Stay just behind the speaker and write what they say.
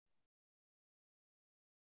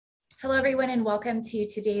Hello, everyone, and welcome to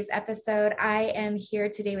today's episode. I am here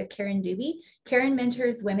today with Karen Dubi. Karen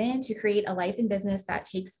mentors women to create a life and business that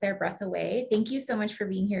takes their breath away. Thank you so much for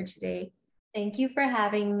being here today. Thank you for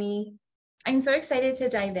having me. I'm so excited to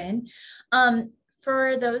dive in.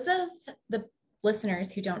 For those of the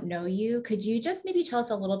listeners who don't know you, could you just maybe tell us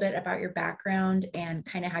a little bit about your background and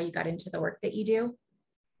kind of how you got into the work that you do?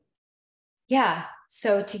 Yeah.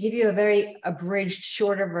 So to give you a very abridged,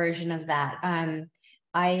 shorter version of that,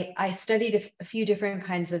 I studied a few different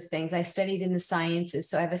kinds of things. I studied in the sciences.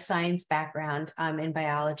 So I have a science background in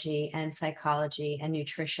biology and psychology and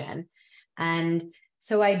nutrition. And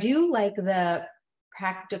so I do like the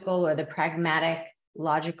practical or the pragmatic,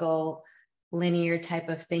 logical, linear type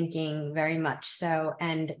of thinking very much so,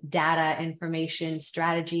 and data, information,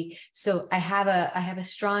 strategy. So I have a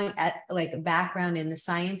strong background in the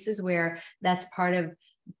sciences where that's part of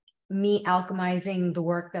me alchemizing the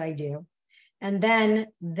work that I do. And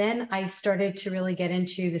then I started to really get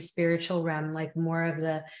into the spiritual realm, like more of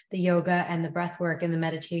the yoga and the breath work and the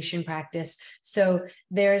meditation practice. So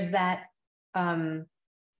there's that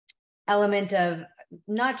element of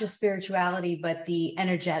not just spirituality, but the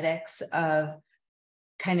energetics of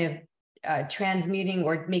kind of transmuting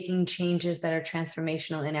or making changes that are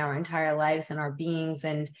transformational in our entire lives and our beings.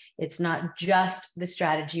 And it's not just the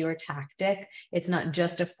strategy or tactic. It's not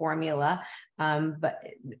just a formula, but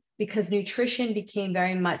because nutrition became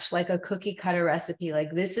very much like a cookie cutter recipe.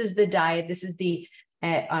 Like, this is the diet, this is the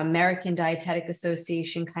American Dietetic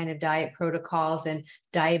Association kind of diet protocols and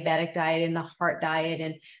diabetic diet and the heart diet.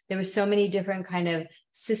 And there were so many different kind of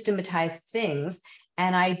systematized things.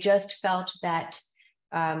 And I just felt that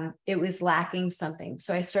it was lacking something.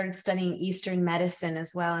 So I started studying Eastern medicine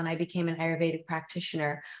as well. And I became an Ayurvedic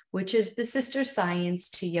practitioner, which is the sister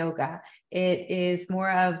science to yoga.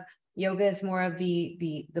 Yoga is more of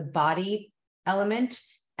the body element,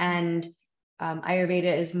 and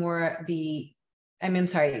Ayurveda is more the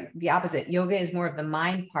opposite. Yoga is more of the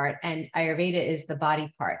mind part, and Ayurveda is the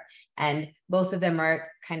body part. And both of them are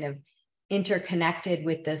kind of interconnected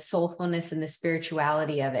with the soulfulness and the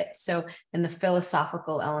spirituality of it. So, and the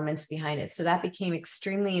philosophical elements behind it. So that became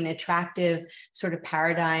extremely an attractive sort of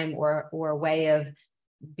paradigm or way of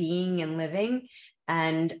being and living,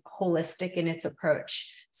 and holistic in its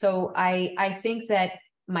approach. So I think that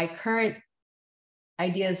my current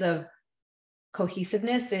ideas of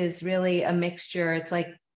cohesiveness is really a mixture. It's like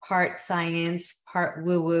part science, part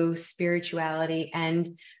woo-woo, spirituality,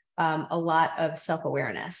 and a lot of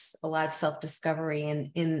self-awareness, a lot of self-discovery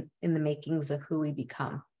in the makings of who we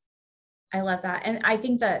become. I love that. And I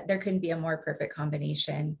think that there couldn't be a more perfect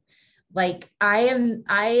combination. Like, I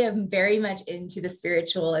am very much into the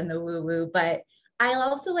spiritual and the woo-woo, but I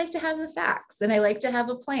also like to have the facts and I like to have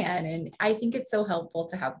a plan. And I think it's so helpful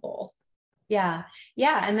to have both. Yeah.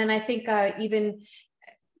 Yeah. And then I think even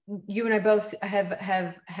you and I both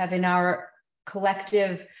have in our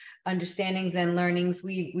collective understandings and learnings,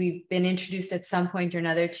 we've been introduced at some point or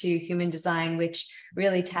another to human design, which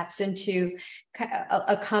really taps into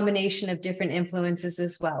a combination of different influences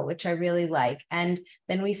as well, which I really like. And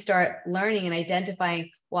then we start learning and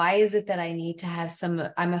identifying, why is it that I need to have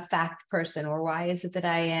I'm a fact person, or why is it that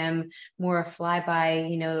I am more a flyby,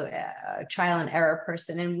 trial and error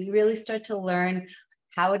person? And we really start to learn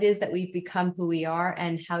how it is that we've become who we are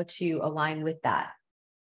and how to align with that.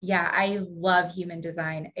 Yeah, I love human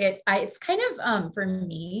design. It's kind of, for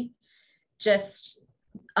me, just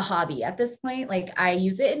a hobby at this point. Like, I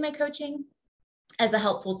use it in my coaching as a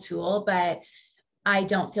helpful tool, but I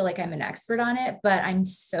don't feel like I'm an expert on it, but I'm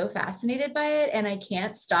so fascinated by it. And I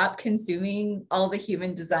can't stop consuming all the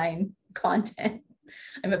human design content.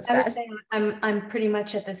 I'm obsessed. I'm pretty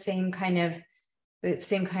much at the same kind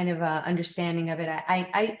of understanding of it.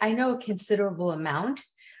 I know a considerable amount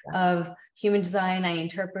of human design. I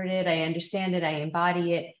interpret it, I understand it, I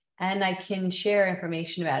embody it, and I can share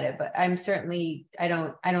information about it. But I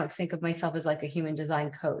don't think of myself as like a human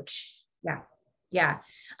design coach. Yeah.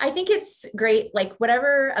 I think it's great. Like,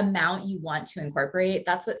 whatever amount you want to incorporate,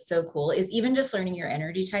 that's what's so cool, is even just learning your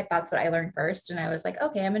energy type. That's what I learned first. And I was like,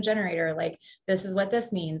 okay, I'm a generator. Like, this is what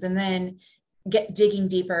this means. And then digging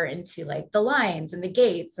deeper into like the lines and the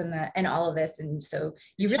gates and all of this. And so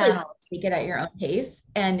you really take it at your own pace,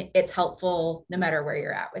 and it's helpful no matter where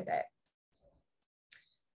you're at with it.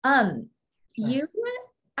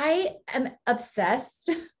 I am obsessed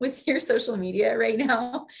with your social media right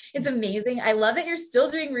now. It's amazing. I love that you're still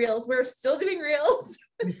doing reels. We're still doing reels.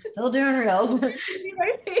 We're still doing reels.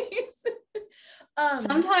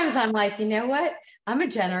 Sometimes I'm like, you know what? I'm a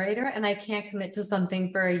generator and I can't commit to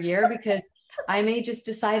something for a year because I may just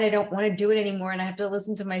decide I don't want to do it anymore and I have to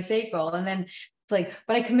listen to my sacral. And then it's like,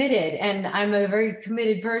 but I committed and I'm a very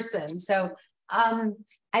committed person. So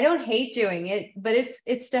I don't hate doing it, but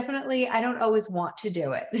it's definitely, I don't always want to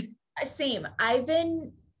do it. Same. I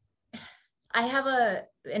have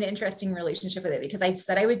an interesting relationship with it because I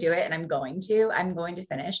said I would do it and I'm going to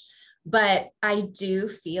finish. But I do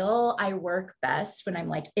feel I work best when I'm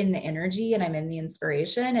like in the energy and I'm in the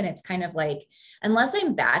inspiration. And it's kind of like, unless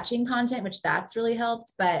I'm batching content, which that's really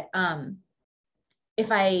helped. But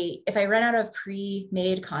if I run out of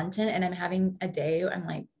pre-made content and I'm having a day, I'm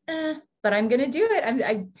like, but I'm going to do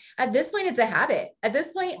it. At this point, it's a habit. At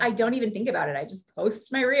this point, I don't even think about it. I just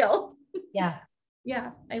post my reel. Yeah.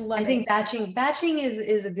 Yeah. I love it. I think batching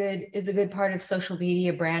is a good part of social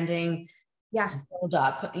media branding. Yeah. Build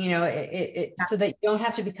up, you know, so that you don't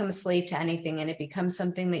have to become a slave to anything. And it becomes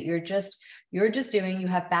something that you're just doing. You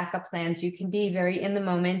have backup plans. You can be very in the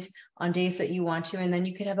moment on days that you want to, and then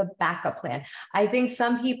you could have a backup plan. I think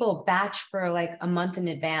some people batch for like a month in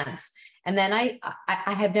advance. And then I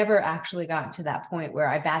have never actually gotten to that point where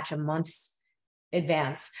I batch a month's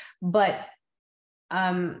advance, but,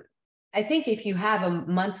 I think if you have a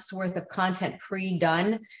month's worth of content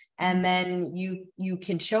pre-done, and then you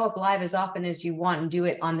can show up live as often as you want and do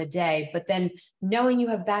it on the day, but then knowing you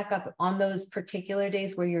have backup on those particular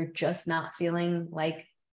days where you're just not feeling like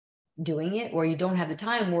doing it, or you don't have the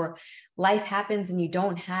time, or life happens and you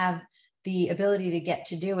don't have the ability to get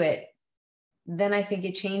to do it, then I think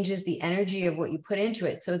it changes the energy of what you put into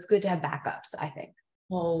it. So it's good to have backups, I think.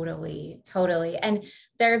 Totally. And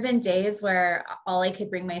there have been days where all I could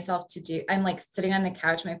bring myself to do, I'm like sitting on the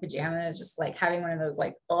couch in my pajamas, just like having one of those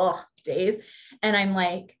like, days. And I'm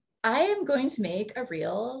like, I am going to make a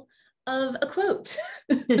reel of a quote.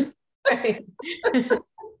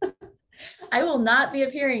 I will not be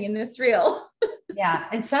appearing in this reel. Yeah.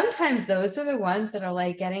 And sometimes those are the ones that are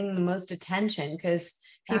like getting the most attention because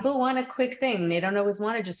people want a quick thing. They don't always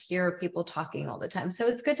want to just hear people talking all the time. So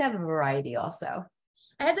it's good to have a variety also.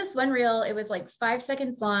 I had this one reel, it was like 5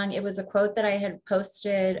 seconds long. It was a quote that I had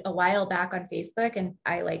posted a while back on Facebook and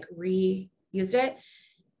I like reused it.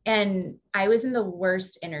 And I was in the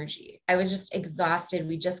worst energy. I was just exhausted.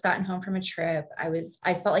 We just gotten home from a trip. I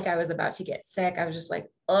felt like I was about to get sick. I was just like,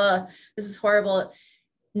 this is horrible.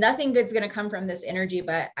 Nothing good's going to come from this energy,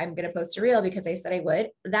 but I'm going to post a reel because I said I would.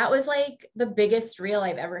 That was like the biggest reel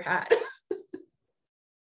I've ever had.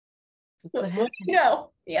 What happened?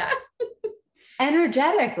 Yeah.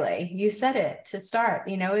 Energetically, you said it to start,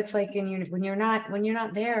 it's like when you're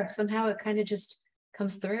not there, somehow it kind of just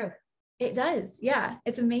comes through. It does. Yeah.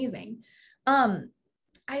 It's amazing.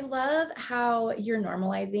 I love how you're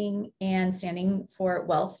normalizing and standing for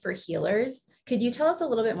wealth for healers. Could you tell us a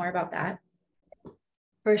little bit more about that?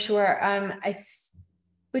 For sure. I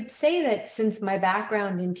would say that since my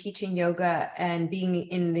background in teaching yoga and being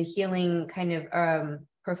in the healing kind of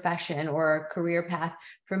profession or career path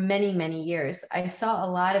for many, many years, I saw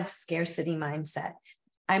a lot of scarcity mindset.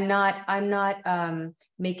 I'm not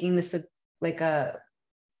making this a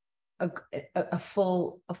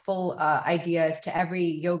full idea as to every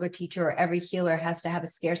yoga teacher or every healer has to have a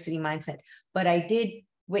scarcity mindset, but I did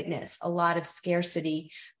witness a lot of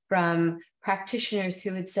scarcity from practitioners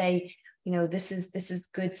who would say, this is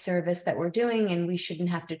good service that we're doing and we shouldn't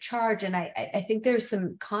have to charge. And I think there's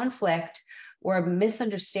some conflict or a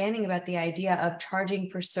misunderstanding about the idea of charging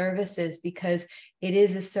for services because it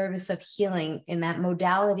is a service of healing, and that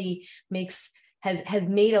modality has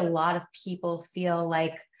made a lot of people feel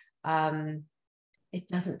like it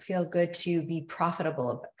doesn't feel good to be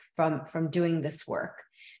profitable from doing this work.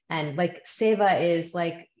 And like seva is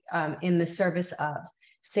like in the service of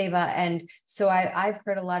seva. And so I've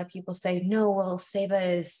heard a lot of people say, no, well,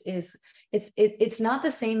 seva is it's not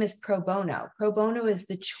the same as pro bono. Pro bono is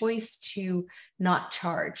the choice to not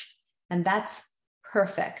charge. And that's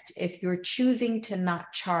perfect. If you're choosing to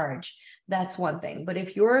not charge, that's one thing. But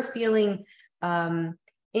if you're feeling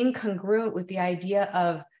incongruent with the idea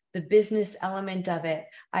of the business element of it,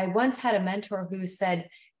 I once had a mentor who said,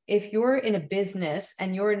 if you're in a business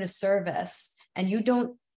and you're in a service and you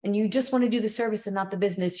just want to do the service and not the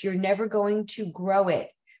business, you're never going to grow it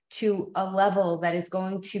to a level that is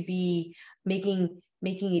going to be making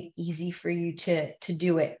it easy for you to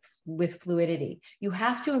do it with fluidity. You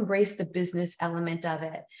have to embrace the business element of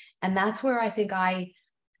it. And that's where I think I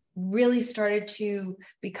really started to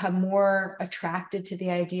become more attracted to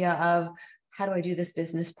the idea of how do I do this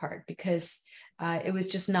business part? Because it was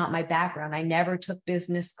just not my background. I never took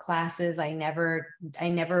business classes. I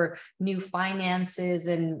never knew finances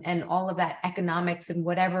and all of that economics and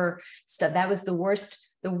whatever stuff. That was the worst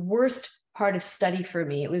part of study for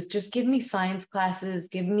me. It was just give me science classes,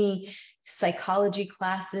 give me psychology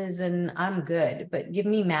classes, and I'm good. But give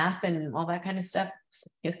me math and all that kind of stuff.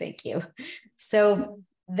 No, thank you. So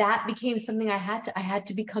that became something I had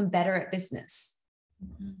to become better at business.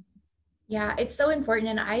 Yeah, it's so important.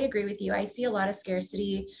 And I agree with you. I see a lot of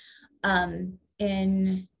scarcity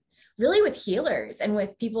in really with healers and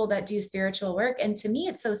with people that do spiritual work. And to me,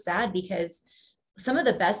 it's so sad because some of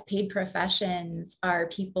the best paid professions are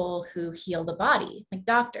people who heal the body, like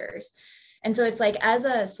doctors. And so it's like, as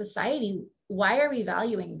a society, why are we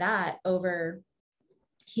valuing that over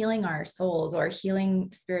healing our souls or healing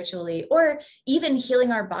spiritually, or even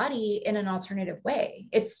healing our body in an alternative way?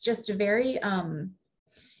 It's just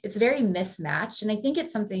it's very mismatched. And I think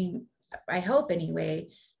it's something, I hope anyway,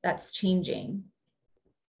 that's changing.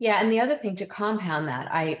 Yeah. And the other thing to compound that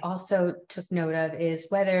I also took note of is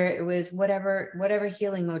whether it was whatever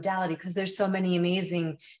healing modality, because there's so many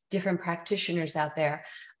amazing different practitioners out there.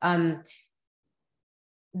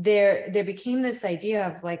 There became this idea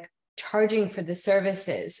of like charging for the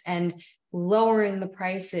services and lowering the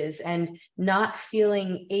prices and not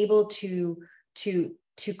feeling able to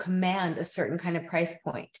command a certain kind of price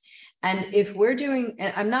point. And if we're doing,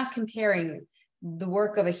 and I'm not comparing the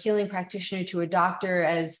work of a healing practitioner to a doctor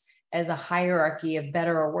as a hierarchy of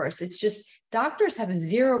better or worse. It's just doctors have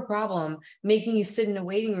zero problem making you sit in a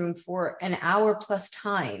waiting room for an hour plus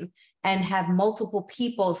time and have multiple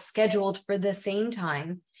people scheduled for the same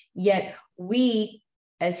time. Yet we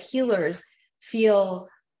as healers feel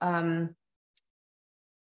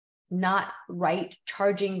not right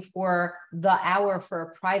charging for the hour for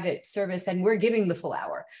a private service, and we're giving the full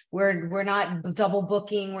hour. We're not double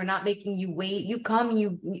booking. We're not making you wait. You come,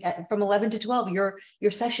 from 11 to 12, your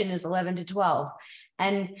session is 11 to 12.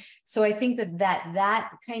 And so I think that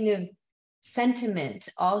kind of sentiment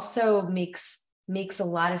also makes a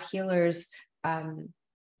lot of healers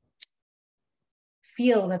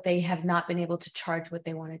feel that they have not been able to charge what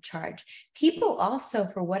they want to charge. People also,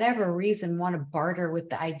 for whatever reason, want to barter with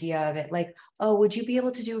the idea of it. Like, oh, would you be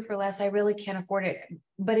able to do it for less? I really can't afford it.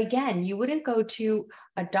 But again, you wouldn't go to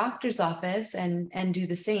a doctor's office and do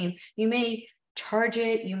the same. You may charge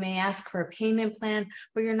it, you may ask for a payment plan,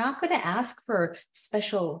 but you're not going to ask for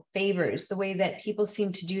special favors the way that people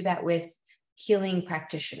seem to do that with healing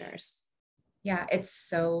practitioners. Yeah, it's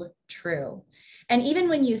so true. And even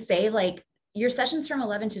when you say like, your sessions from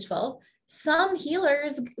 11 to 12, some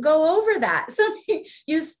healers go over that.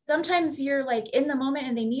 Sometimes you're like in the moment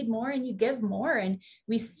and they need more and you give more. And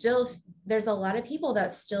there's a lot of people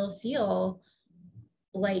that still feel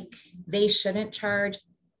like they shouldn't charge.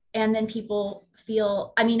 And then people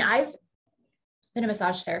feel, I mean, I've been a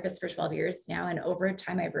massage therapist for 12 years now. And over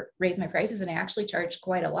time I've raised my prices and I actually charge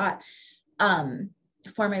quite a lot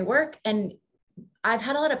for my work. And I've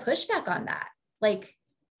had a lot of pushback on that. Like,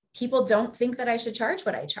 people don't think that I should charge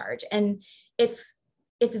what I charge. And it's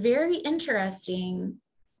very interesting,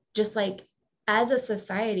 just like as a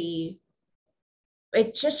society,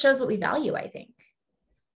 it just shows what we value, I think.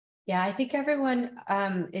 Yeah, I think everyone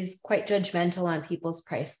is quite judgmental on people's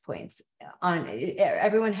price points.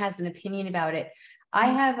 Everyone has an opinion about it. I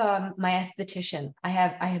have my esthetician. I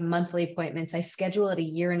have monthly appointments. I schedule it a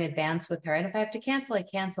year in advance with her. And if I have to cancel, I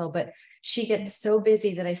cancel. But she gets so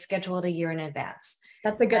busy that I schedule it a year in advance.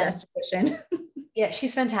 That's a good esthetician. Yeah,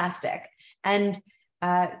 she's fantastic. And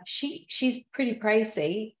she's pretty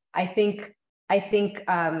pricey, I think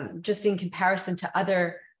just in comparison to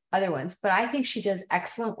other ones. But I think she does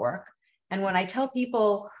excellent work. And when I tell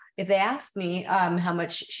people, if they ask me how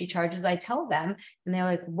much she charges, I tell them, and they're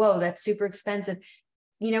like, whoa, that's super expensive.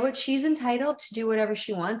 You know what? She's entitled to do whatever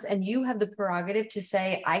she wants. And you have the prerogative to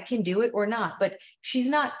say, I can do it or not. But she's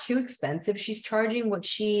not too expensive. She's charging what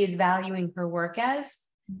she is valuing her work as.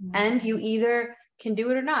 Mm-hmm. And you either can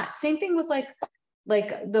do it or not. Same thing with like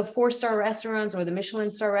the 4-star restaurants or the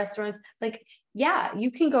Michelin star restaurants. Like, yeah,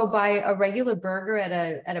 you can go buy a regular burger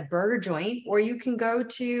at a burger joint, or you can go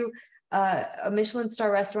to a Michelin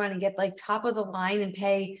star restaurant and get like top of the line and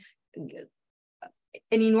pay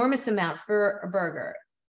an enormous amount for a burger.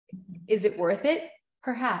 Is it worth it?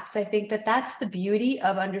 Perhaps. I think that's the beauty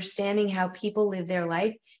of understanding how people live their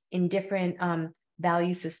life in different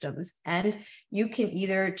value systems. And you can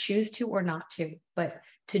either choose to or not to, but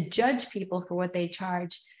to judge people for what they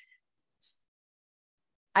charge,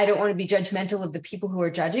 I don't want to be judgmental of the people who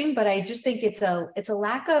are judging, but I just think it's a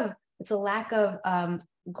lack of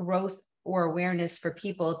growth or awareness for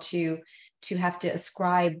people to have to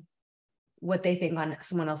ascribe what they think on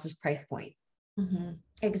someone else's price point. Mm-hmm.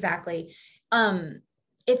 Exactly.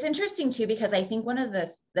 It's interesting too, because I think one of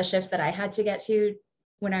the shifts that I had to get to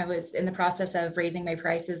when I was in the process of raising my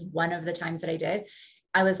prices, one of the times that I did,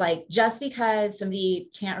 I was like, just because somebody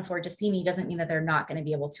can't afford to see me doesn't mean that they're not going to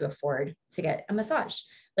be able to afford to get a massage.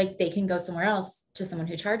 Like they can go somewhere else to someone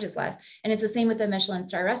who charges less. And it's the same with a Michelin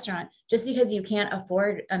star restaurant. Just because you can't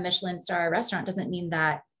afford a Michelin star restaurant doesn't mean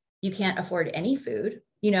that you can't afford any food,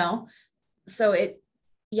 you know? So it's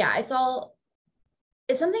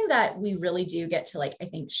something that we really do get to, like, I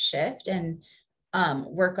think, shift and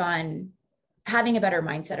work on having a better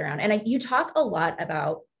mindset around. And you talk a lot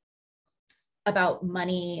about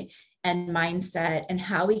money and mindset and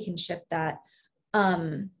how we can shift that.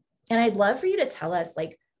 And I'd love for you to tell us,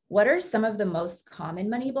 like, what are some of the most common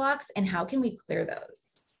money blocks and how can we clear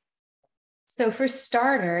those? So for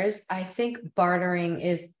starters, I think bartering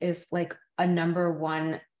is like a number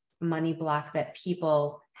one money block that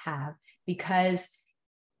people have, because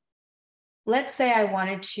let's say I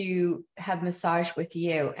wanted to have massage with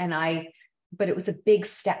you but it was a big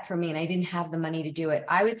step for me and I didn't have the money to do it.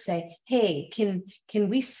 I would say, hey, can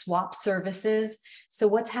we swap services? So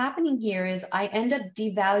what's happening here is I end up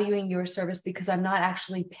devaluing your service because I'm not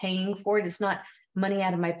actually paying for it. It's not money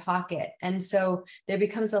out of my pocket. And so there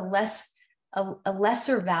becomes a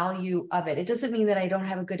lesser value of it. It doesn't mean that I don't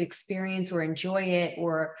have a good experience or enjoy it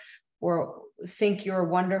or think you're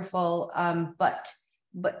wonderful.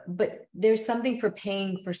 But there's something for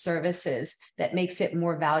paying for services that makes it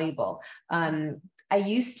more valuable. I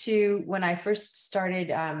used to, when I first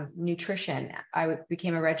started nutrition, I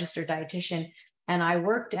became a registered dietitian, and I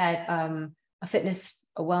worked at a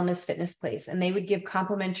wellness fitness place, and they would give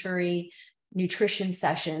complimentary nutrition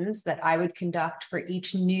sessions that I would conduct for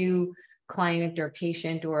each new client or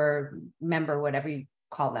patient or member, whatever you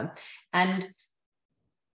call them. And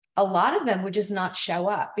a lot of them would just not show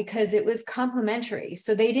up because it was complimentary.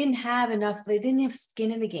 So they didn't have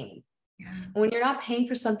skin in the game. Yeah. When you're not paying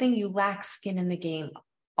for something, you lack skin in the game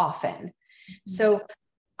often. Mm-hmm. So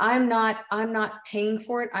I'm not paying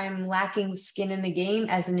for it. I'm lacking skin in the game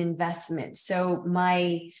as an investment. So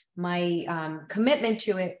my commitment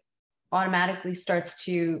to it automatically starts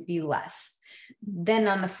to be less. Then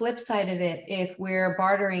on the flip side of it, if we're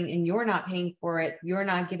bartering and you're not paying for it, you're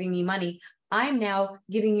not giving me money, I'm now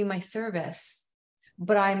giving you my service,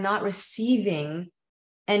 but I'm not receiving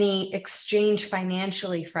any exchange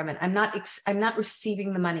financially from it. I'm not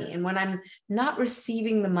receiving the money. And when I'm not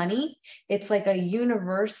receiving the money, it's like a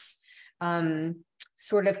universe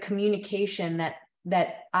sort of communication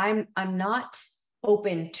that I'm not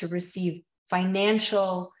open to receive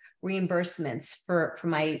financial reimbursements for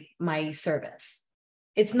my service.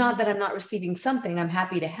 It's not that I'm not receiving something. I'm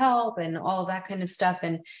happy to help and all that kind of stuff.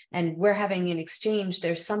 And we're having an exchange.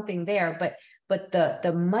 There's something there, but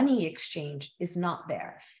the money exchange is not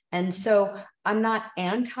there. And so I'm not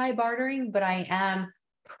anti-bartering, but I am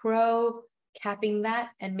pro capping that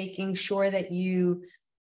and making sure that you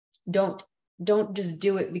don't just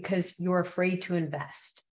do it because you're afraid to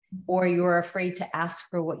invest or you're afraid to ask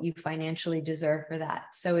for what you financially deserve for that.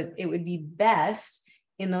 So it would be best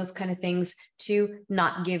in those kind of things to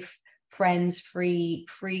not give friends free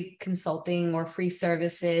consulting or free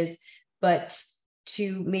services, but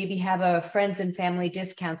to maybe have a friends and family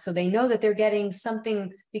discount so they know that they're getting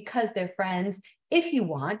something because they're friends if you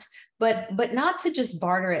want, but not to just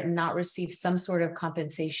barter it and not receive some sort of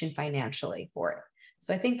compensation financially for it.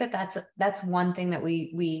 So I think that's one thing that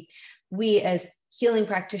we as healing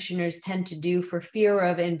practitioners tend to do for fear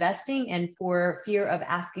of investing and for fear of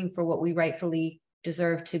asking for what we rightfully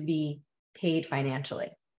deserve to be paid financially.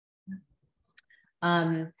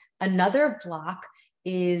 Another block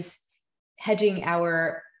is hedging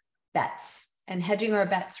our bets. And hedging our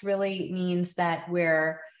bets really means that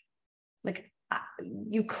we're like,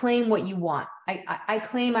 you claim what you want. I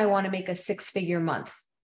claim I want to make a 6-figure month,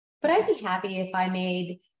 but I'd be happy if I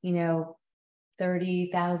made,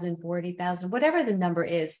 30,000, 40,000, whatever the number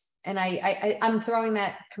is. And I'm throwing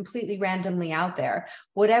that completely randomly out there.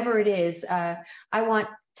 Whatever it is, I want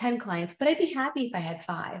 10 clients, but I'd be happy if I had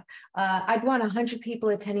 5. I'd want 100 people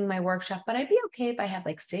attending my workshop, but I'd be okay if I had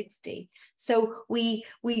like 60. So we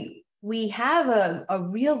have a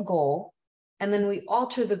real goal, and then we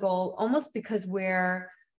alter the goal almost because we're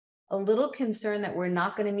a little concerned that we're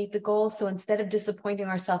not going to meet the goal. So instead of disappointing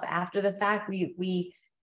ourselves after the fact, we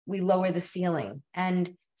lower the ceiling.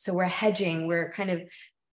 And so we're hedging, we're kind of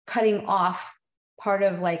cutting off part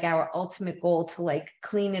of like our ultimate goal to like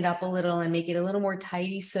clean it up a little and make it a little more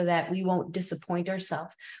tidy so that we won't disappoint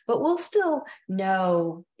ourselves. But we'll still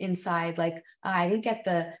know inside, like, I didn't get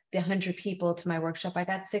the 100 people to my workshop. I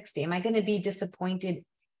got 60. Am I going to be disappointed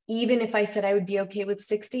even if I said I would be okay with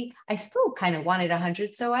 60, I still kind of wanted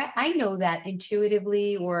 100. So I know that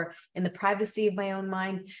intuitively or in the privacy of my own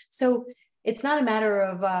mind. So it's not a matter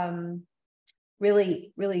of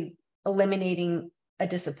really eliminating a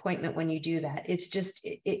disappointment when you do that. It's just,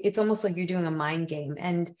 it's almost like you're doing a mind game,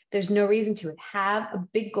 and there's no reason to it. Have a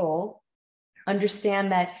big goal,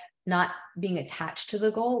 understand that not being attached to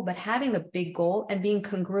the goal, but having a big goal and being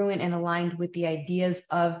congruent and aligned with the ideas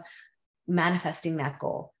of manifesting that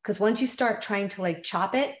goal. Because once you start trying to like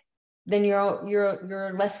chop it, then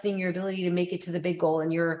you're lessening your ability to make it to the big goal.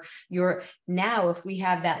 And you're now, if we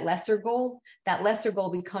have that lesser goal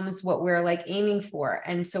becomes what we're like aiming for.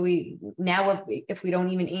 And so we now, if we don't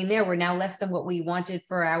even aim there, we're now less than what we wanted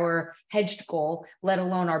for our hedged goal, let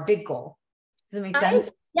alone our big goal. Does that make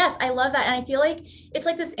sense? Yes, I love that. And I feel like it's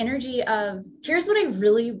like this energy of, here's what I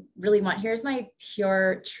really, really want. Here's my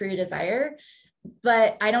pure, true desire,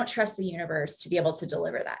 but I don't trust the universe to be able to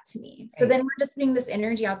deliver that to me. So then we're just putting this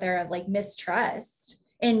energy out there of like mistrust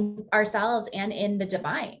in ourselves and in the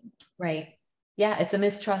divine. Right. Yeah. It's a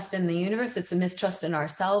mistrust in the universe. It's a mistrust in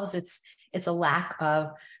ourselves. It's a lack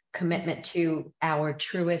of commitment to our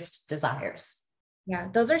truest desires. Yeah.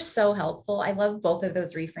 Those are so helpful. I love both of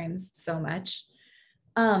those reframes so much.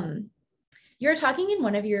 You're talking in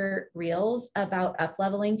one of your reels about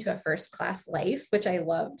up-leveling to a first-class life, which I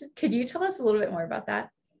loved. Could you tell us a little bit more about that?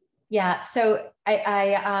 Yeah. So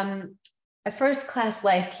a first-class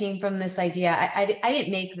life came from this idea. I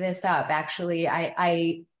didn't make this up, actually.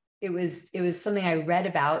 It was something I read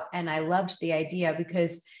about, and I loved the idea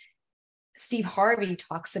because Steve Harvey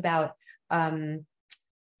talks about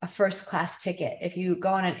a first-class ticket. If you go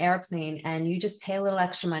on an airplane and you just pay a little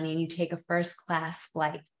extra money and you take a first-class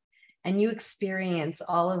flight, and you experience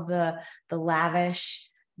all of the lavish,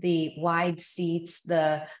 the wide seats,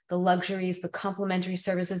 the luxuries, the complimentary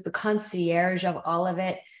services, the concierge of all of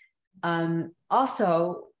it.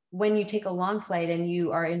 Also, when you take a long flight and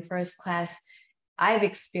you are in first class, I've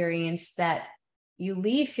experienced that you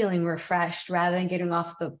leave feeling refreshed rather than getting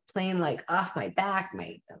off the plane like, off my back,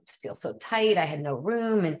 I feel so tight, I had no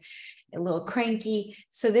room and a little cranky.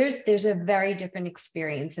 So there's a very different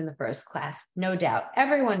experience in the first class, no doubt.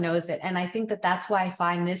 Everyone knows it. And I think that that's why I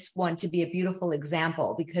find this one to be a beautiful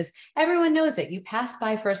example, because everyone knows it. You pass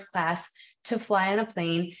by first class to fly on a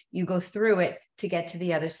plane, you go through it to get to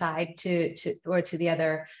the other side, to the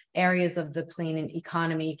other areas of the plane and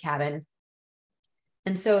economy cabin.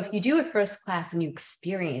 And so if you do it first class and you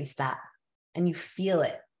experience that and you feel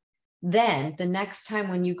it, then the next time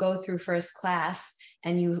when you go through first class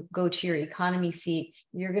and you go to your economy seat,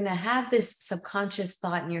 you're going to have this subconscious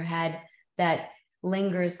thought in your head that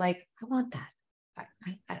lingers like, I want that.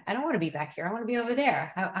 I don't want to be back here. I want to be over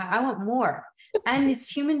there. I want more. And it's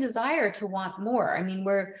human desire to want more. I mean,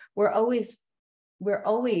 we're always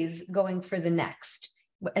going for the next.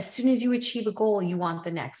 As soon as you achieve a goal, you want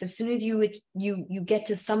the next. As soon as you get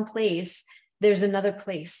to some place, there's another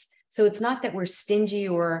place. So it's not that we're stingy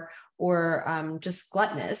or just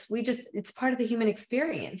gluttonous. It's part of the human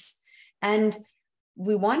experience. And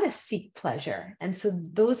we want to seek pleasure. And so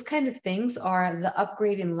those kinds of things are the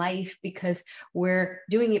upgrade in life because we're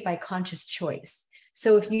doing it by conscious choice.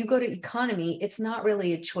 So if you go to economy, it's not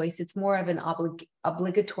really a choice. It's more of an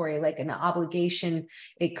obligatory, like an obligation.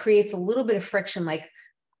 It creates a little bit of friction, like,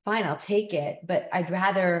 fine, I'll take it, but I'd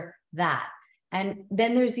rather that. And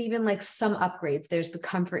then there's even like some upgrades. There's the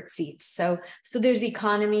comfort seats. So there's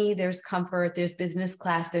economy, there's comfort, there's business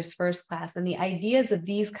class, there's first class. And the ideas of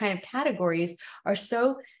these kind of categories are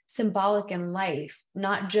so symbolic in life,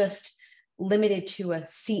 not just limited to a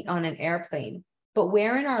seat on an airplane, but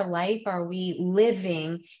where in our life are we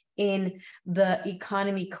living in the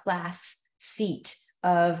economy class seat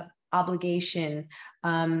of obligation,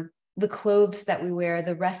 the clothes that we wear,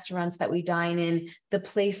 the restaurants that we dine in, the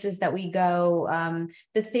places that we go,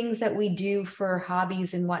 the things that we do for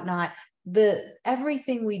hobbies and whatnot.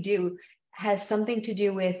 Everything we do has something to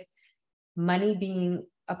do with money being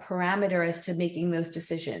a parameter as to making those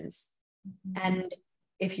decisions. Mm-hmm. And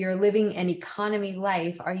if you're living an economy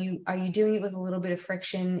life, are you doing it with a little bit of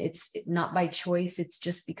friction? It's not by choice. It's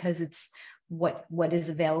just because it's what is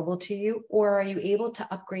available to you. Or are you able to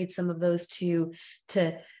upgrade some of those to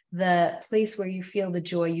the place where you feel the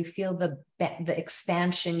joy, you feel the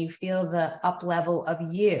expansion, you feel the up level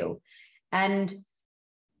of you? And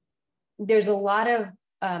there's a lot of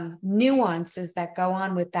nuances that go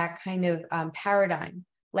on with that kind of paradigm.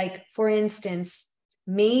 Like, for instance,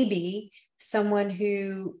 maybe someone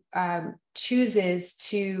who chooses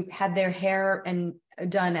to have their hair and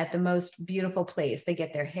done at the most beautiful place. They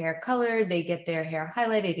get their hair colored, they get their hair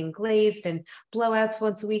highlighted and glazed and blowouts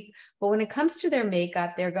once a week. But when it comes to their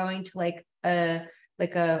makeup, they're going to like a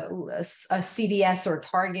CVS or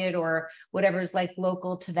Target or whatever's like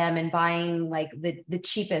local to them and buying like the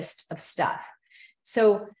cheapest of stuff.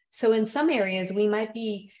 So in some areas we might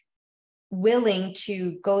be willing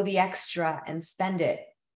to go the extra and spend it.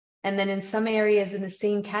 And then in some areas in the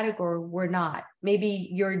same category, we're not. Maybe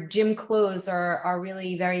your gym clothes are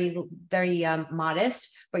really very, very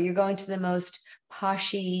modest, but you're going to the most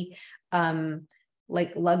poshy,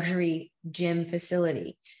 like luxury gym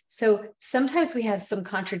facility. So sometimes we have some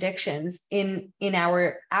contradictions in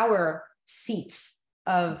our seats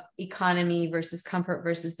of economy versus comfort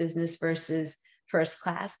versus business versus first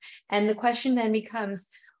class. And the question then becomes,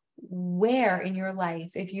 where in your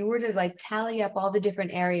life, if you were to like tally up all the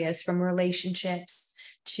different areas from relationships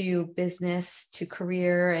to business to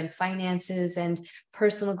career and finances and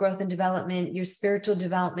personal growth and development, your spiritual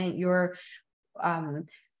development, your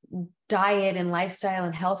diet and lifestyle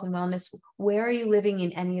and health and wellness, where are you living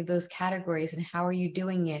in any of those categories and how are you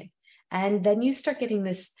doing it? And then you start getting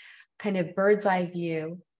this kind of bird's eye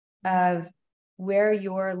view of where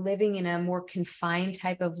you're living in a more confined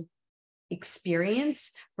type of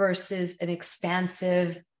experience versus an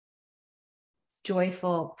expansive,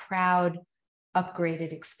 joyful, proud,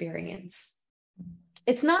 upgraded experience.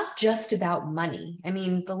 It's not just about money. I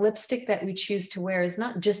mean, the lipstick that we choose to wear is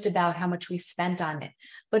not just about how much we spent on it,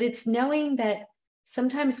 but it's knowing that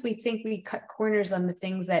sometimes we think we cut corners on the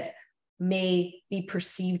things that may be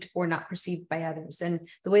perceived or not perceived by others. And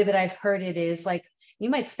the way that I've heard it is like, you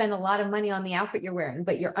might spend a lot of money on the outfit you're wearing,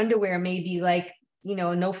 but your underwear may be like, you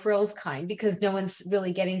know, no frills kind, because no one's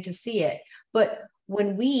really getting to see it. But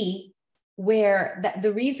when we wear that,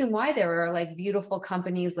 the reason why there are like beautiful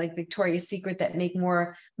companies like Victoria's Secret that make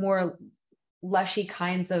more lushy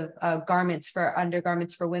kinds of garments for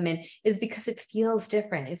undergarments for women is because it feels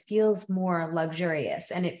different. It feels more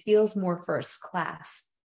luxurious and it feels more first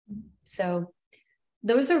class. So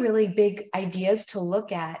those are really big ideas to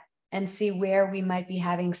look at and see where we might be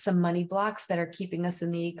having some money blocks that are keeping us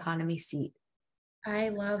in the economy seat. I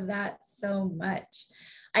love that so much.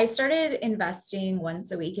 I started investing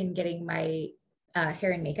once a week in getting my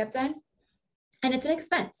hair and makeup done. And it's an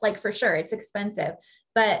expense, like for sure, it's expensive.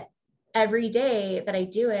 But every day that I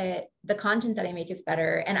do it, the content that I make is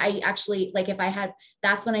better. And I actually, like if I had,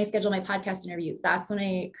 that's when I schedule my podcast interviews. That's when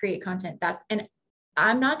I create content. And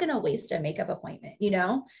I'm not going to waste a makeup appointment, you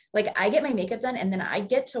know, like I get my makeup done and then I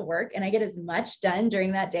get to work and I get as much done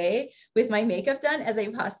during that day with my makeup done as I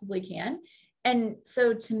possibly can. And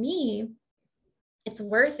so to me, it's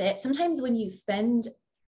worth it. Sometimes when you spend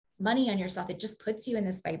money on yourself, it just puts you in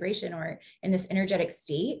this vibration or in this energetic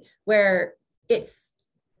state where it's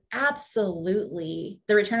absolutely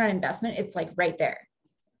the return on investment. It's like right there.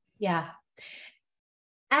 Yeah.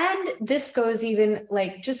 And this goes even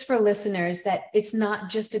like just for listeners that it's not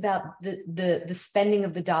just about the spending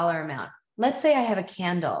of the dollar amount. Let's say I have a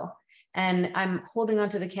candle and I'm holding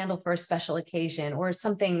onto the candle for a special occasion or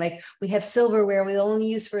something, like we have silverware we only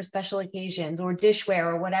use for special occasions or dishware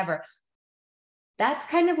or whatever. That's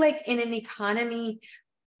kind of like in an economy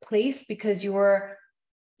place because you're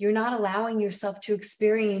not allowing yourself to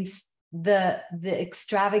experience the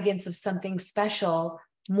extravagance of something special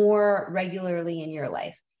more regularly in your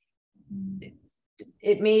life.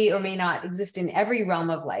 It may or may not exist in every realm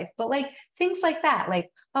of life, but like things like that,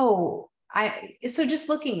 like, so just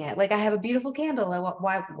looking at, like, I have a beautiful candle.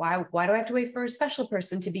 Why do I have to wait for a special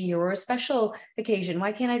person to be here or a special occasion?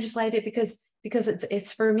 Why can't I just light it? Because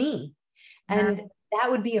it's for me. And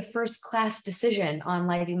that would be a first class decision on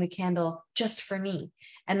lighting the candle just for me.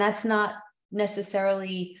 And that's not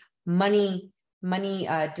necessarily money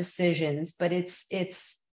decisions, but it's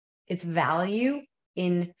value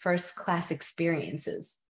in first class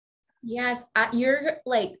experiences. Yes. You're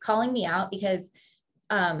like calling me out because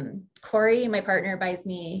Corey, my partner, buys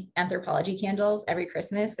me Anthropologie candles every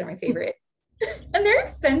Christmas. They're my favorite. And they're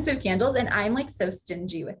expensive candles. And I'm like so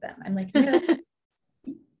stingy with them. I'm like, no,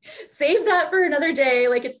 save that for another day.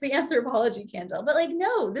 Like it's the Anthropologie candle. But like,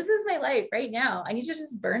 no, this is my life right now. I need to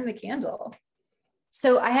just burn the candle.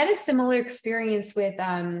 So I had a similar experience with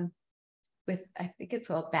I think it's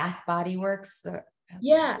called Bath Body Works.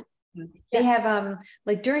 Yeah. They have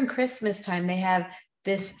like during Christmas time, they have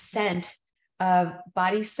this scent of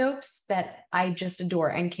body soaps that I just adore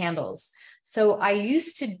and candles. So I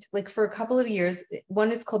used to, like, for a couple of years,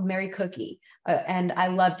 one is called Merry Cookie, and I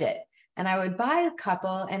loved it. And I would buy a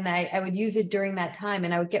couple and I would use it during that time.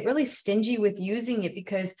 And I would get really stingy with using it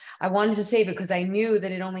because I wanted to save it because I knew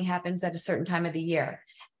that it only happens at a certain time of the year.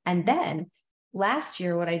 And then last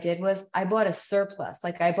year, what I did was I bought a surplus.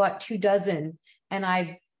 Like I bought 2 dozen and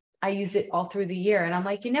I use it all through the year. And I'm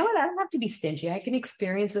like, you know what? I don't have to be stingy. I can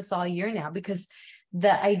experience this all year now, because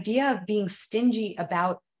the idea of being stingy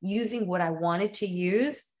about using what I wanted to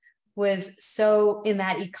use was so in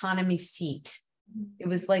that economy seat. It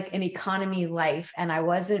was like an economy life. And I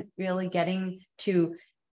wasn't really getting to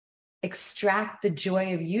extract the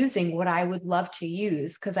joy of using what I would love to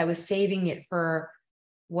use, because I was saving it for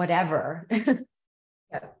whatever.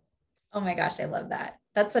 Yep. Oh my gosh, I love that.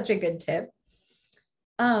 That's such a good tip.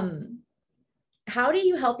 How do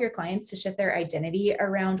you help your clients to shift their identity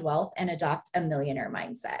around wealth and adopt a millionaire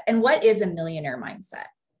mindset? And what is a millionaire mindset?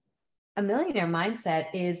 A millionaire mindset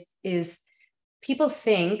is people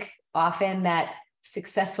think often that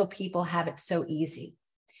successful people have it so easy,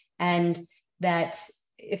 and that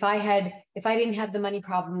if I didn't have the money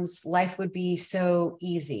problems, life would be so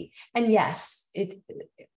easy. And yes, it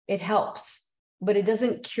helps, but it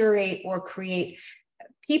doesn't curate or create.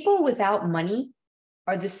 People without money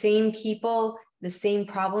are the same people, the same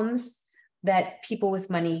problems that people with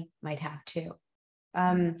money might have too.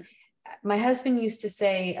 My husband used to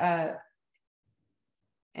say,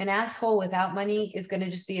 an asshole without money is going to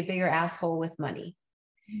just be a bigger asshole with money,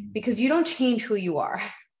 because you don't change who you are.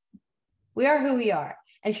 We are who we are.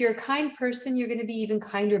 And if you're a kind person, you're going to be even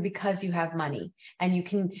kinder because you have money, and you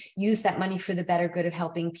can use that money for the better good of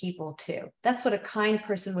helping people too. That's what a kind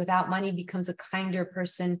person without money becomes, a kinder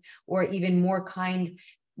person, or even more kind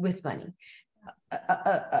with money.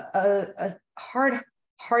 A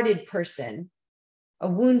hard-hearted person, a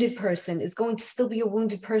wounded person, is going to still be a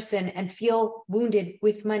wounded person and feel wounded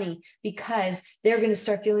with money, because they're going to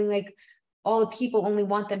start feeling like all the people only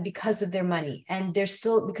want them because of their money, and they're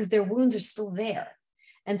still, because their wounds are still there.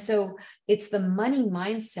 And so it's the money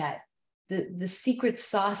mindset, the secret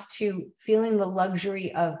sauce to feeling the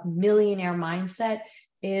luxury of millionaire mindset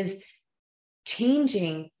is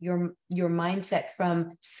changing your mindset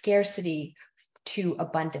from scarcity to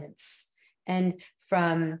abundance, and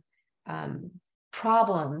from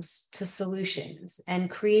problems to solutions, and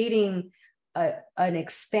creating an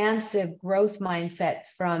expansive growth mindset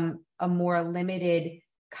from a more limited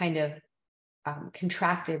kind of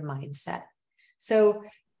contracted mindset. So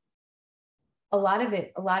a lot of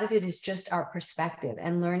it is just our perspective,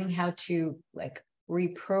 and learning how to like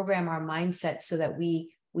reprogram our mindset so that we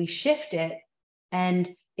shift it. And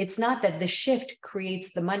it's not that the shift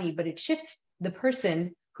creates the money, but it shifts the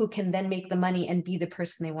person who can then make the money and be the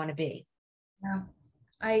person they want to be.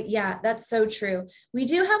 Yeah, that's so true. We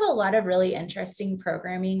do have a lot of really interesting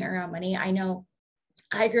programming around money. I know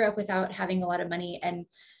I grew up without having a lot of money, and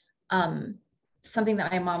something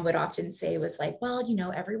that my mom would often say was like, well, you know,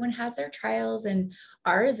 everyone has their trials, and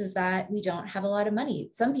ours is that we don't have a lot of money.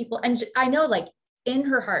 Some people, and I know like in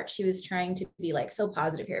her heart, she was trying to be like so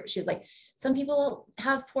positive here, but she was like, some people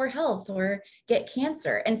have poor health or get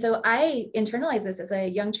cancer. And so I internalized this as a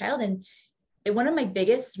young child. And one of my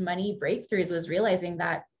biggest money breakthroughs was realizing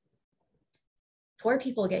that poor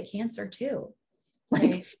people get cancer too. Like,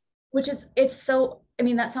 right. Which is, it's so, I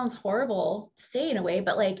mean, that sounds horrible to say in a way,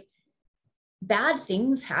 but like bad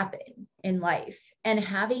things happen in life, and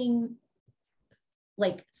having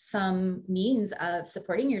like some means of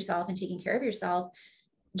supporting yourself and taking care of yourself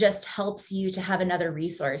just helps you to have another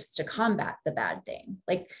resource to combat the bad thing.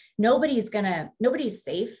 Like nobody's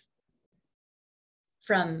safe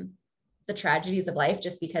from the tragedies of life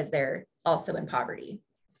just because they're also in poverty.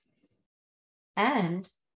 And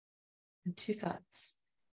 2 thoughts.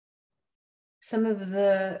 Some of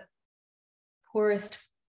the poorest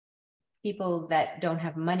people that don't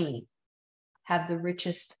have money have the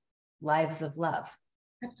richest lives of love.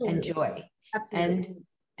 Absolutely. And joy. Absolutely.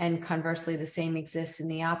 And conversely, the same exists in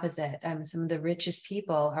the opposite. Some of the richest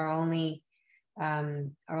people are only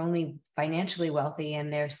financially wealthy,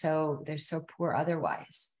 and they're so poor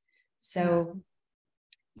otherwise. So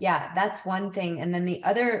yeah, that's one thing. And then the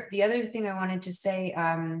other thing I wanted to say,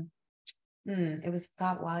 it was a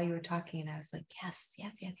thought while you were talking, and I was like, yes.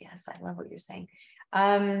 I love what you're saying.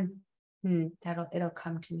 It'll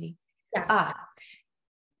come to me. Yeah.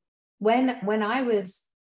 When I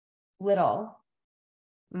was little,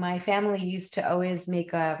 my family used to always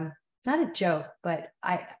make not a joke, but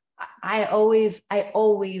I always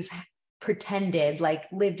pretended, like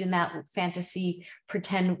lived in that fantasy,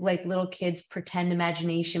 pretend, like little kids pretend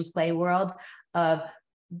imagination play world of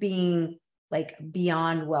being like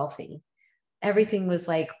beyond wealthy. Everything was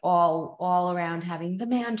like all around having the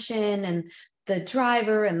mansion and the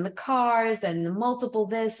driver and the cars and the multiple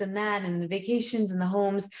this and that and the vacations and the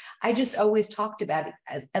homes. I just always talked about it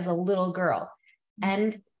as a little girl.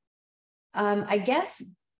 And I guess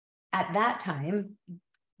at that time,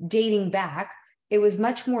 dating back, it was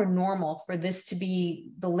much more normal for this to be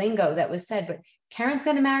the lingo that was said, but Karen's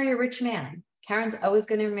going to marry a rich man. Karen's always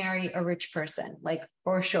going to marry a rich person, like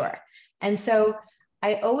for sure. And so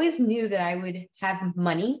I always knew that I would have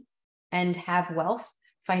money and have wealth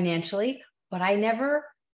financially, but I never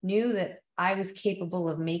knew that I was capable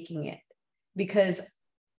of making it, because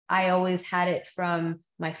I always had it from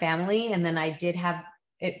my family. And then I did have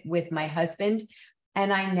it with my husband.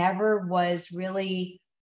 And I never was really,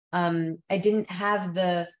 I didn't have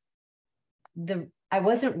I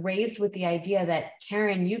wasn't raised with the idea that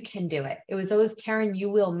Karen, you can do it. It was always Karen, you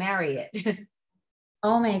will marry it.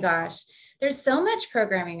 Oh my gosh. There's so much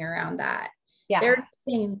programming around that. Yeah. They're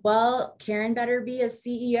saying, well, Karen better be a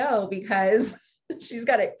CEO because she's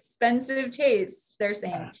got expensive taste. They're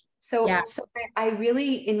saying. So, yeah. so I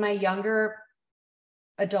really, in my younger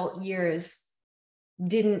adult years,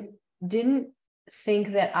 didn't think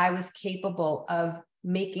that I was capable of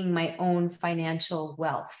making my own financial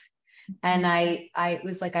wealth. And I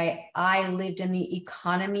was like, I lived in the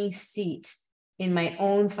economy seat in my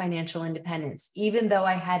own financial independence. Even though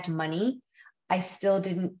I had money, I still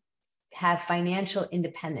didn't have financial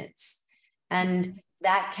independence. And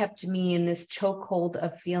that kept me in this chokehold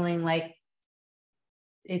of feeling like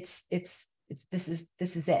this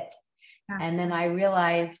is it. Yeah. And then I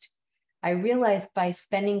realized by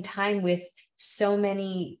spending time with so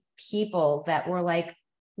many people that were like,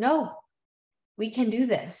 no, we can do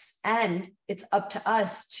this. And it's up to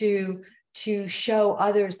us to show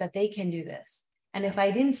others that they can do this. And if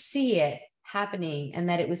I didn't see it happening and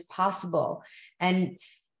that it was possible, and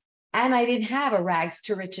I didn't have a rags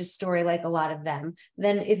to riches story like a lot of them,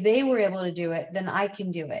 then if they were able to do it, then I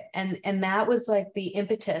can do it. And that was like the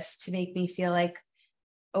impetus to make me feel like,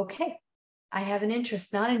 okay, I have an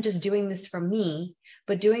interest not in just doing this for me,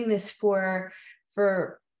 but doing this for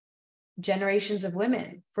generations of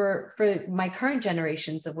women, for my current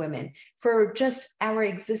generations of women, for just our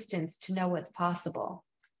existence to know what's possible.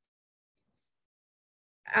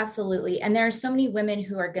 Absolutely. And there are so many women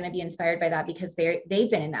who are going to be inspired by that because they've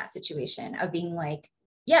been in that situation of being like,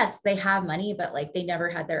 yes, they have money, but like they never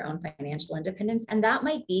had their own financial independence. And that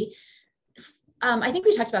might be, I think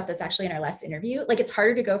we talked about this actually in our last interview. Like it's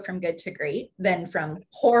harder to go from good to great than from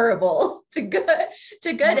horrible to good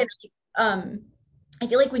Yeah. And I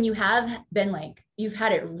feel like when you have been like, you've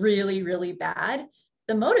had it really, really bad,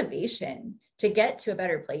 the motivation to get to a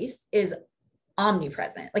better place is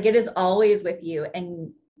omnipresent. Like it is always with you.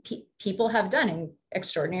 And people have done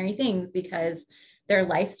extraordinary things because their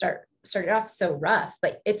life started off so rough,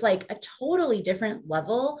 but it's like a totally different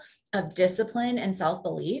level of discipline and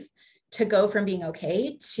self-belief to go from being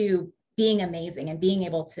okay to being amazing and being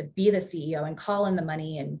able to be the CEO and call in the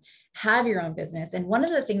money and have your own business. And one of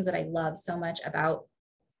the things that I love so much about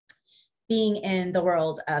being in the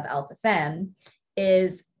world of Alpha Femme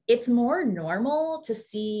is it's more normal to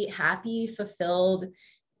see happy, fulfilled,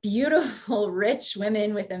 beautiful, rich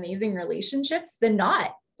women with amazing relationships than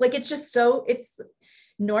not. Like it's just it's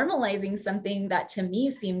normalizing something that to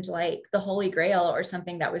me seemed like the holy grail or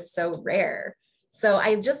something that was so rare. So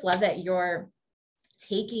I just love that you're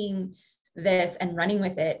taking this and running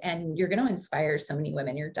with it, and you're going to inspire so many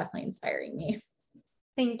women. You're definitely inspiring me.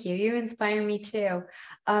 Thank you. You inspire me too.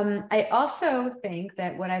 I also think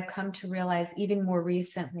that what I've come to realize even more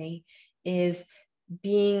recently is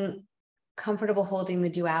being comfortable holding the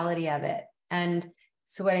duality of it. And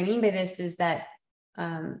so what I mean by this is that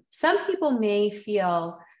some people may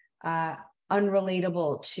feel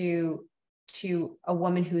unrelatable to a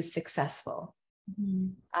woman who's successful. Mm-hmm.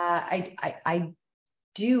 I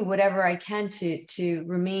do whatever I can to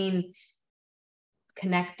remain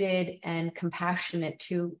connected and compassionate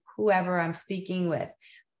to whoever I'm speaking with.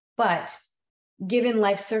 But given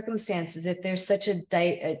life circumstances, if there's such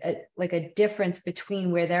like a difference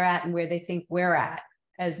between where they're at and where they think we're at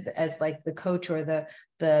as like the coach or the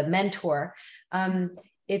mentor,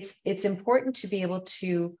 it's important to be able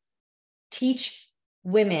to teach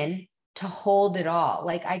women to hold it all.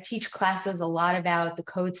 Like I teach classes a lot about the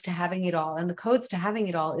codes to having it all, and the codes to having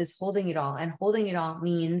it all is holding it all, and holding it all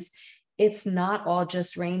means it's not all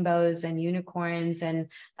just rainbows and unicorns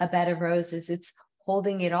and a bed of roses. It's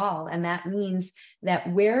holding it all. And that means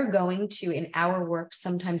that we're going to, in our work,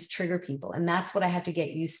 sometimes trigger people. And that's what I have to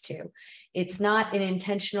get used to. It's not an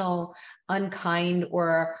intentional, unkind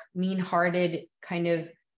or mean-hearted kind of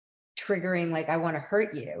triggering, like I want to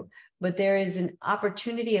hurt you, but there is an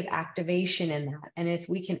opportunity of activation in that. And if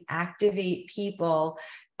we can activate people,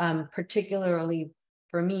 particularly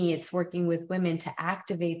for me, it's working with women to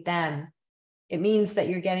activate them. It means that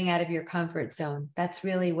you're getting out of your comfort zone. That's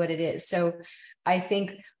really what it is. So I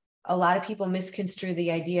think a lot of people misconstrue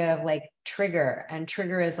the idea of like trigger, and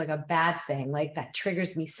trigger is like a bad thing. Like that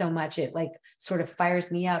triggers me so much. It like sort of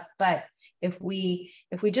fires me up. But if we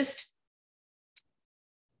just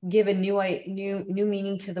give a new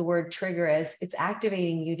meaning to the word trigger, as it's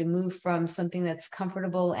activating you to move from something that's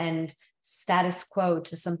comfortable and status quo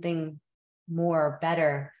to something more,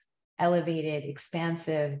 better, elevated,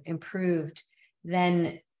 expansive, improved,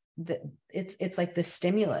 then it's like the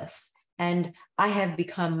stimulus. And I have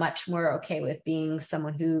become much more okay with being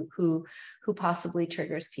someone who possibly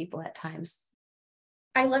triggers people at times.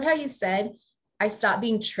 I love how you said, I stopped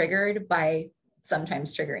being triggered by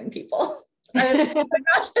sometimes triggering people. I was like, oh my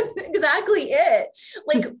gosh, that's exactly it.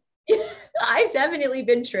 Like, I've definitely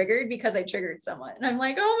been triggered because I triggered someone. And I'm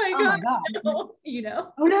like, oh my God, no, you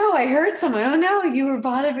know? Oh no, I hurt someone. Oh no, you were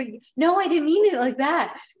bothered. But no, I didn't mean it like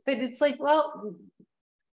that. But it's like, well,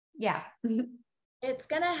 yeah. It's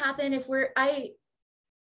going to happen if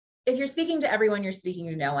you're speaking to everyone, you're speaking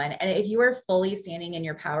to no one. And if you are fully standing in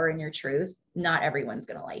your power and your truth, not everyone's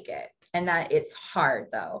going to like it. And that it's hard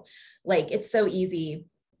though. Like, it's so easy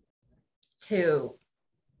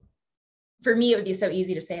for me, it would be so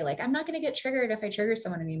easy to say, like, I'm not going to get triggered if I trigger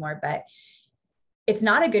someone anymore, but it's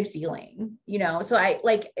not a good feeling, you know? So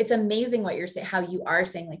it's amazing what you're saying, how you are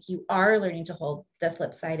saying, like, you are learning to hold the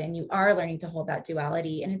flip side and you are learning to hold that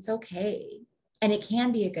duality, and it's okay. And it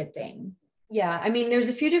can be a good thing. Yeah. I mean, there's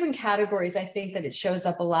a few different categories I think that it shows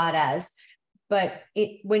up a lot as, but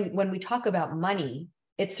when we talk about money,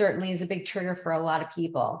 it certainly is a big trigger for a lot of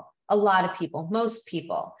people, most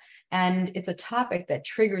people. And it's a topic that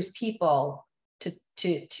triggers people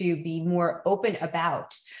to be more open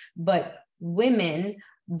about, but women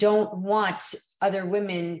don't want other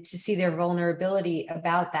women to see their vulnerability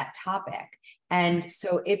about that topic. And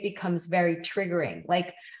so it becomes very triggering.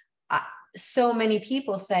 Like, so many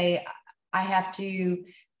people say, I have to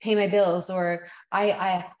pay my bills, or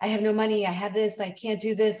I have no money. I have this, I can't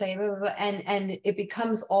do this. And it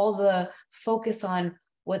becomes all the focus on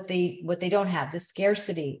what they don't have, the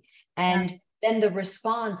scarcity. And then the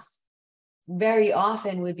response very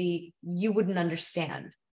often would be, you wouldn't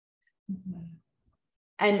understand. Mm-hmm.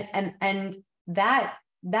 And that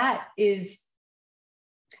is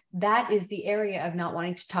the area of not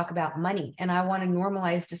wanting to talk about money. And I want to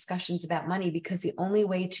normalize discussions about money, because the only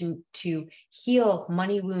way to heal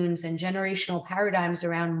money wounds and generational paradigms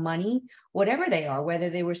around money, whatever they are, whether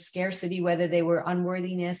they were scarcity, whether they were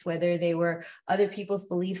unworthiness, whether they were other people's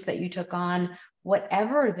beliefs that you took on,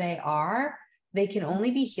 whatever they are, they can only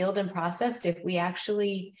be healed and processed if we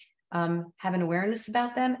actually have an awareness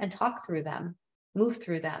about them and talk through them, move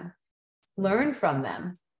through them, learn from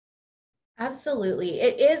them. Absolutely.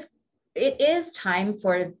 It is time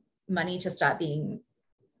for money to stop being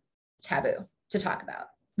taboo to talk about.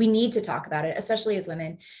 We need to talk about it, especially as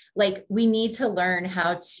women. Like, we need to learn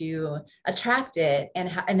how to attract it, and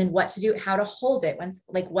then what to do, how to hold it,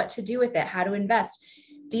 what to do with it, how to invest.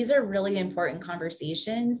 These are really important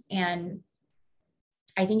conversations. And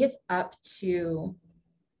I think it's up to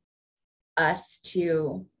us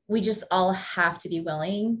we just all have to be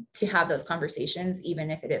willing to have those conversations, even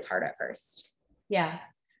if it is hard at first. Yeah,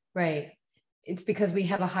 right. It's because we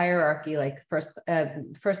have a hierarchy, like first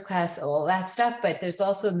class, all that stuff, but there's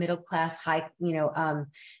also middle class, high,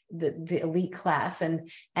 the elite class. And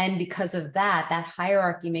because of that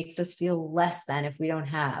hierarchy makes us feel less than if we don't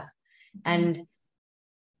have. And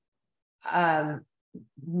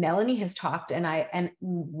Melanie has talked, and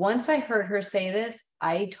once I heard her say this,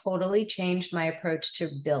 I totally changed my approach to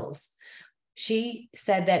bills. She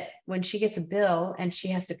said that when she gets a bill and she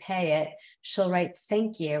has to pay it, she'll write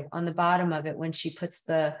thank you on the bottom of it when she puts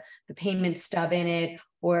the payment stub in it,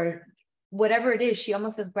 or whatever it is. She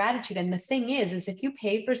almost has gratitude. And the thing is if you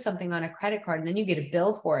pay for something on a credit card and then you get a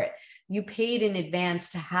bill for it, you paid in advance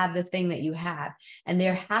to have the thing that you have. And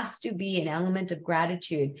there has to be an element of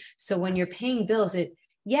gratitude. So when you're paying bills, it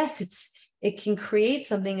can create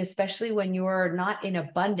something, especially when you're not in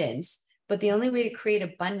abundance. But the only way to create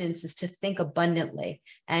abundance is to think abundantly.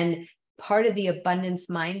 And part of the abundance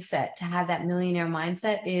mindset, to have that millionaire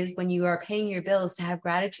mindset, is when you are paying your bills, to have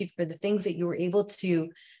gratitude for the things that you were able to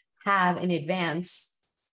have in advance.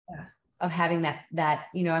 Yeah. Of having that,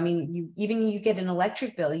 you get an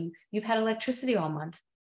electric bill, you've had electricity all month.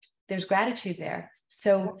 There's gratitude there.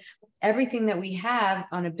 So everything that we have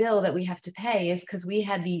on a bill that we have to pay is because we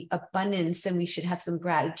had the abundance, and we should have some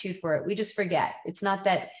gratitude for it. We just forget. It's not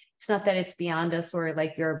that it's beyond us, or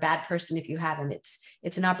like you're a bad person if you haven't.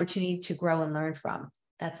 It's an opportunity to grow and learn from.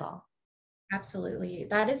 That's all. Absolutely.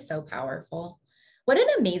 That is so powerful. what an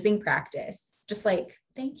amazing practice. Just like,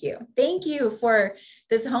 thank you. Thank you for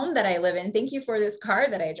this home that I live in. Thank you for this car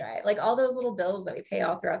that I drive. Like all those little bills that we pay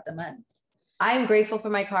all throughout the month. I'm grateful for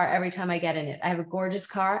my car every time I get in it. I have a gorgeous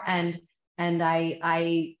car and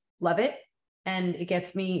I love it. And it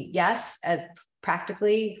gets me, yes, as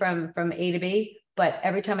practically from A to B, but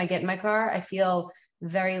every time I get in my car, I feel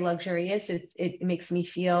very luxurious. It makes me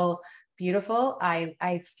feel beautiful.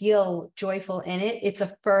 I feel joyful in it. It's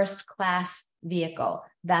a first class vehicle.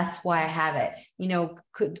 That's why I have it. You know,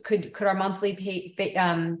 could our monthly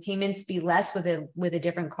payments be less with a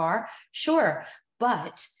different car? Sure.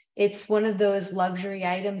 But it's one of those luxury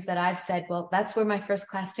items that I've said, well, that's where my first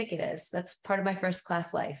class ticket is. That's part of my first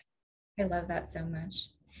class life. I love that so much.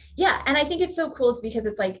 Yeah. And I think it's so cool because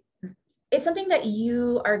it's like, it's something that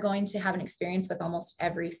you are going to have an experience with almost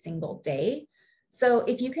every single day. So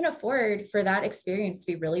if you can afford for that experience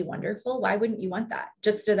to be really wonderful, why wouldn't you want that?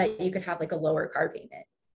 Just so that you could have like a lower car payment.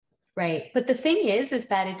 Right. But the thing is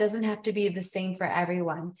that it doesn't have to be the same for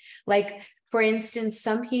everyone. Like, for instance,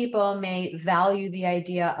 some people may value the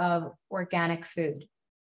idea of organic food.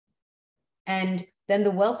 And then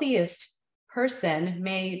the wealthiest person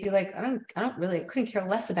may be like, I couldn't care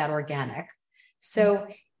less about organic. So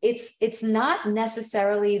it's not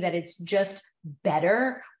necessarily that it's just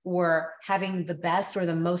better or having the best or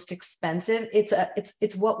the most expensive.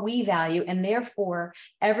 It's what we value. And therefore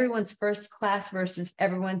everyone's first class versus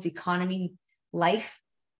everyone's economy life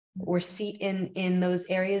or seat in those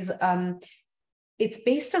areas. It's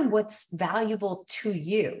based on what's valuable to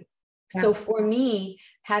you. Yeah. So for me,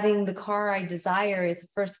 having the car I desire is a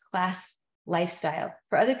first class lifestyle.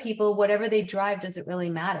 For other people, whatever they drive doesn't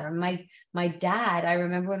really matter. My dad, I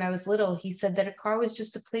remember when I was little, he said that a car was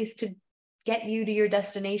just a place to get you to your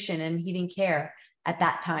destination, and he didn't care at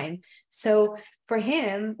that time. So for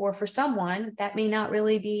him or for someone, that may not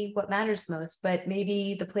really be what matters most, but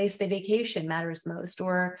maybe the place they vacation matters most,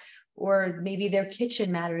 or maybe their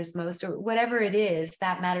kitchen matters most, or whatever it is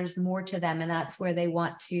that matters more to them. And that's where they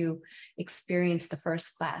want to experience the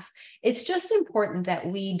first class. It's just important that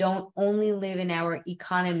we don't only live in our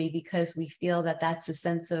economy because we feel that that's a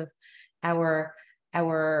sense of our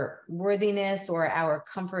worthiness or our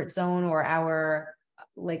comfort zone or our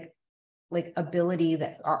like ability,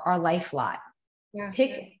 that our life lot. Yeah.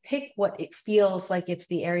 Pick what it feels like. It's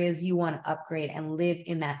the areas you want to upgrade and live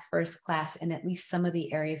in that first class in at least some of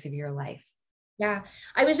the areas of your life. Yeah.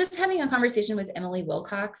 I was just having a conversation with Emily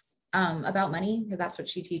Wilcox about money, because that's what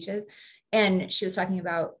she teaches. And she was talking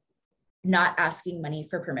about not asking money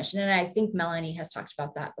for permission. And I think Melanie has talked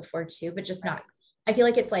about that before too, but just not, I feel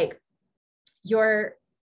like it's like, you're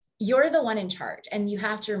the one in charge, and you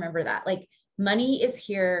have to remember that like money is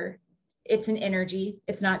here. It's an energy.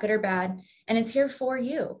 It's not good or bad. And it's here for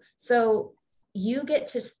you. So you get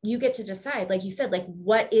to decide, like you said, like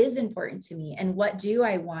what is important to me and what do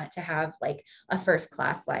I want to have like a first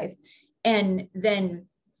class life. And then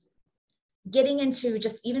getting into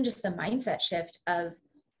just the mindset shift of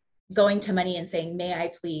going to money and saying, may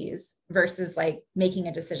I please, versus like making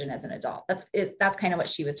a decision as an adult. That's kind of what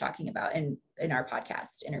she was talking about in our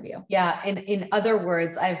podcast interview. Yeah. And in other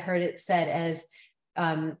words, I've heard it said as,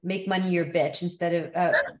 make money your bitch instead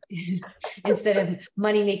of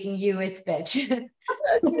money making you its bitch.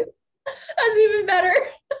 That's even better.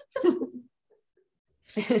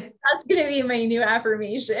 That's going to be my new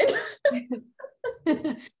affirmation.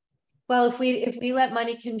 Well, if we let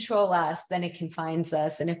money control us, then it confines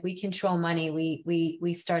us. And if we control money,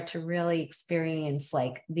 we start to really experience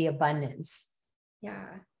like the abundance. Yeah,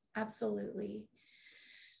 absolutely.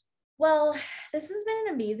 Well, this has been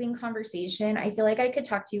an amazing conversation. I feel like I could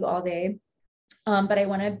talk to you all day, but I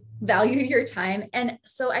want to value your time. And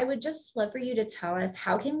so I would just love for you to tell us,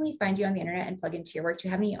 how can we find you on the internet and plug into your work? Do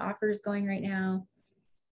you have any offers going right now?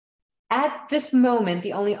 At this moment,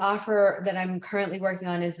 the only offer that I'm currently working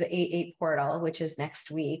on is the 8-8 portal, which is next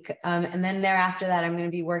week. And then thereafter that, I'm going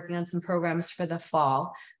to be working on some programs for the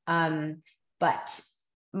fall. But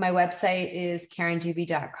my website is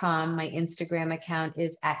KarenDubi.com. My Instagram account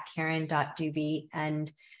is @Karen.Dubi.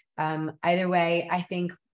 And either way, I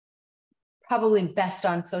think probably best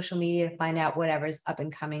on social media to find out whatever's up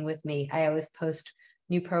and coming with me. I always post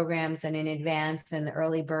new programs and in advance and the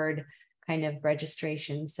early bird kind of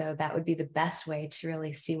registration. So that would be the best way to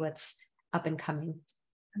really see what's up and coming.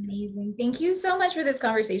 Amazing. Thank you so much for this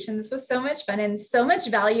conversation. This was so much fun and so much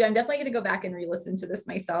value. I'm definitely going to go back and re-listen to this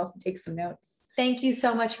myself and take some notes. Thank you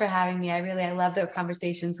so much for having me. I love the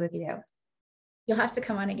conversations with you. You'll have to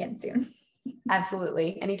come on again soon.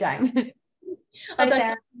 Absolutely. Anytime.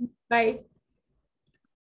 Bye.